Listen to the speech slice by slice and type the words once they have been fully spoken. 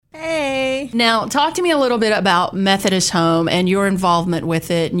Now, talk to me a little bit about Methodist Home and your involvement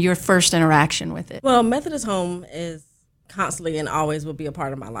with it and your first interaction with it. Well, Methodist Home is constantly and always will be a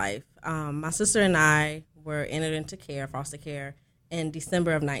part of my life. My sister and I were entered into foster care, in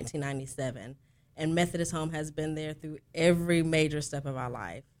December of 1997, and Methodist Home has been there through every major step of our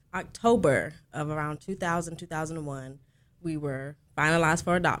life. October of around 2001, we were finalized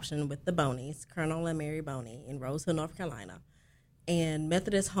for adoption with the Bonies, Colonel and Mary Boney, in Rose Hill, North Carolina. And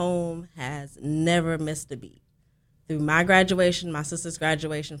Methodist Home has never missed a beat. Through my graduation, my sister's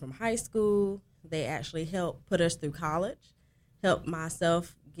graduation from high school, they actually helped put us through college, helped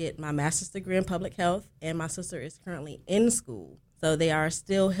myself get my master's degree in public health, and my sister is currently in school. So they are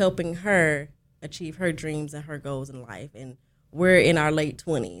still helping her achieve her dreams and her goals in life. And we're in our late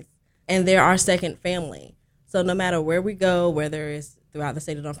 20s, and they're our second family. So no matter where we go, whether it's throughout the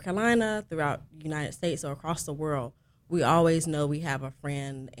state of North Carolina, throughout the United States, or across the world, we always know we have a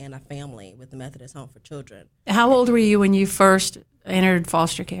friend and a family with the Methodist Home for Children. How old were you when you first entered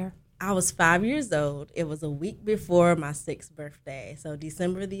foster care? I was 5 years old. It was a week before my 6th birthday. So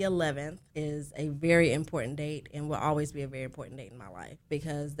December the 11th is a very important date and will always be a very important date in my life,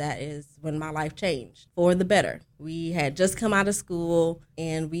 because that is when my life changed for the better. We had just come out of school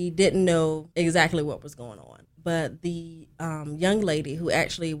and we didn't know exactly what was going on. But the young lady who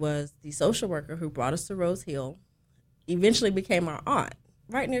actually was the social worker who brought us to Rose Hill eventually became our aunt.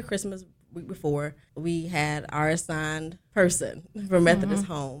 Right near Christmas, week before, we had our assigned person for Methodist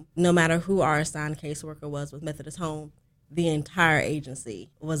Home. No matter who our assigned caseworker was with Methodist Home, the entire agency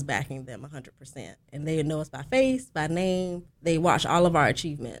was backing them 100%. And they would know us by face, by name. They watched all of our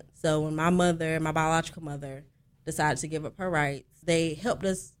achievements. So when my mother, my biological mother, decided to give up her rights, they helped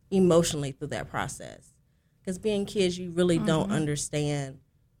us emotionally through that process. Because being kids, you really don't understand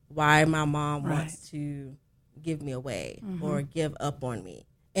why my mom wants to give me away or give up on me.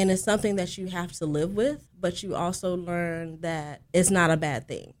 And it's something that you have to live with, but you also learn that it's not a bad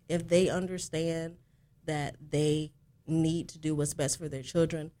thing. If they understand that they need to do what's best for their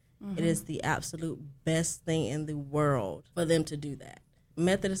children, it is the absolute best thing in the world for them to do that.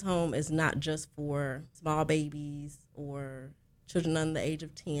 Methodist Home is not just for small babies or children under the age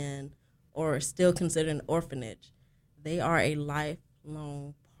of 10 or still considered an orphanage. They are a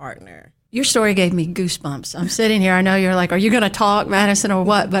lifelong partner. Your story gave me goosebumps. I'm sitting here. I know you're like, are you going to talk, I or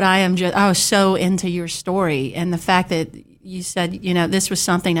what? But I was so into your story. And the fact that you said, this was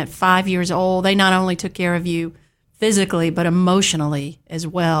something at 5 years old, they not only took care of you physically, but emotionally as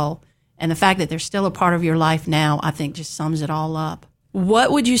well. And the fact that they're still a part of your life now, I think just sums it all up.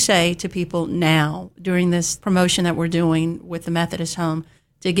 What would you say to people now during this promotion that we're doing with the Methodist Home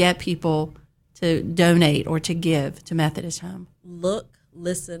to get people to donate or to give to Methodist Home? Look,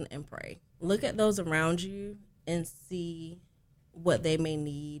 listen, and pray. Look at those around you and see what they may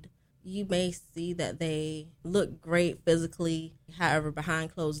need. You may see that they look great physically. However,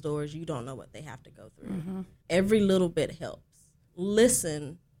 behind closed doors, you don't know what they have to go through. Every little bit helps.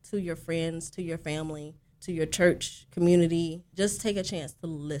 Listen to your friends, to your family, to your church community. Just take a chance to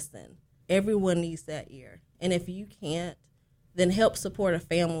listen. Everyone needs that ear. And if you can't, then help support a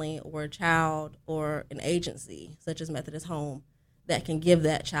family or a child or an agency, such as Methodist Home, that can give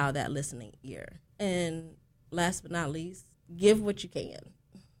that child that listening ear. And last but not least, give what you can.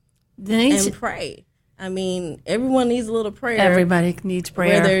 Denise, and pray. I mean, everyone needs a little prayer. Everybody needs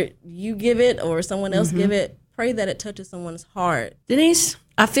prayer. Whether you give it or someone else give it, pray that it touches someone's heart. Denise,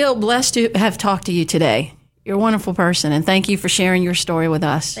 I feel blessed to have talked to you today. You're a wonderful person, and thank you for sharing your story with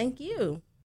us. Thank you.